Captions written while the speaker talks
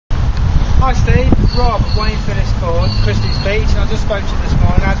Hi Steve, Rob, Wayne Phillips Ford, Christie's Beach. I just spoke to you this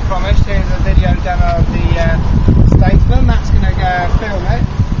morning, as promised. Here's a video demo of the Statesman. Matt's going to go film it.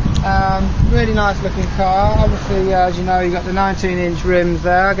 Really nice looking car. Obviously, as you know, you've got the 19-inch rims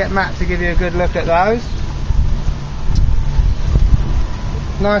there. I'll get Matt to give you a good look at those.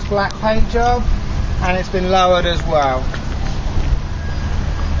 Nice black paint job, and it's been lowered as well.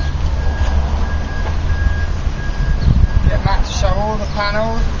 Get Matt to show all the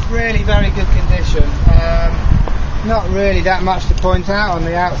panels. Really very good condition. Not really that much to point out on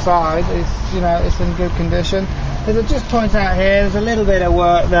the outside. It's, you know, it's in good condition. I'll just point out here, there's a little bit of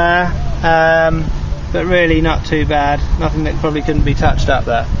work there, but really not too bad. Nothing that probably couldn't be touched up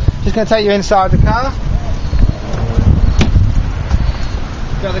there. Just going to take you inside the car.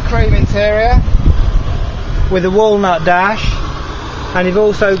 Got the cream interior with the walnut dash, and you've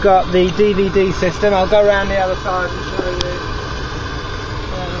also got the DVD system. I'll go around the other side and show you.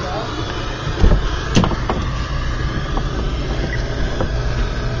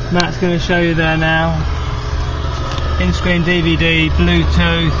 Matt's going to show you there now. In-screen DVD,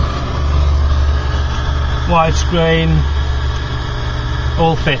 Bluetooth, widescreen,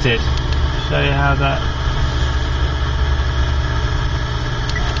 all fitted. Show you how that.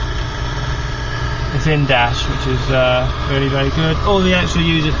 It's in dash, which is really very good. All the extra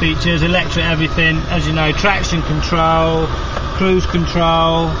user features, electric everything, as you know, traction control, cruise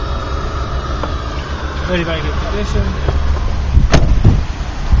control. Really very good condition.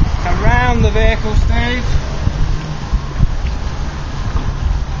 Around the vehicle, Steve.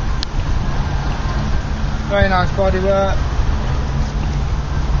 Very nice bodywork.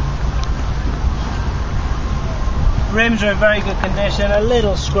 Rims are in very good condition. A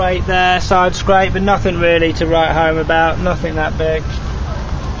little scrape there, side scrape, but nothing really to write home about. Nothing that big.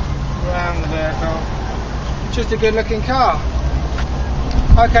 Around the vehicle. Just a good looking car.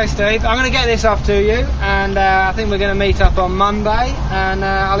 Okay Steve, I'm going to get this off to you, and I think we're going to meet up on Monday, and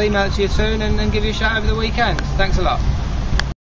I'll email it to you soon and give you a shout over the weekend. Thanks a lot.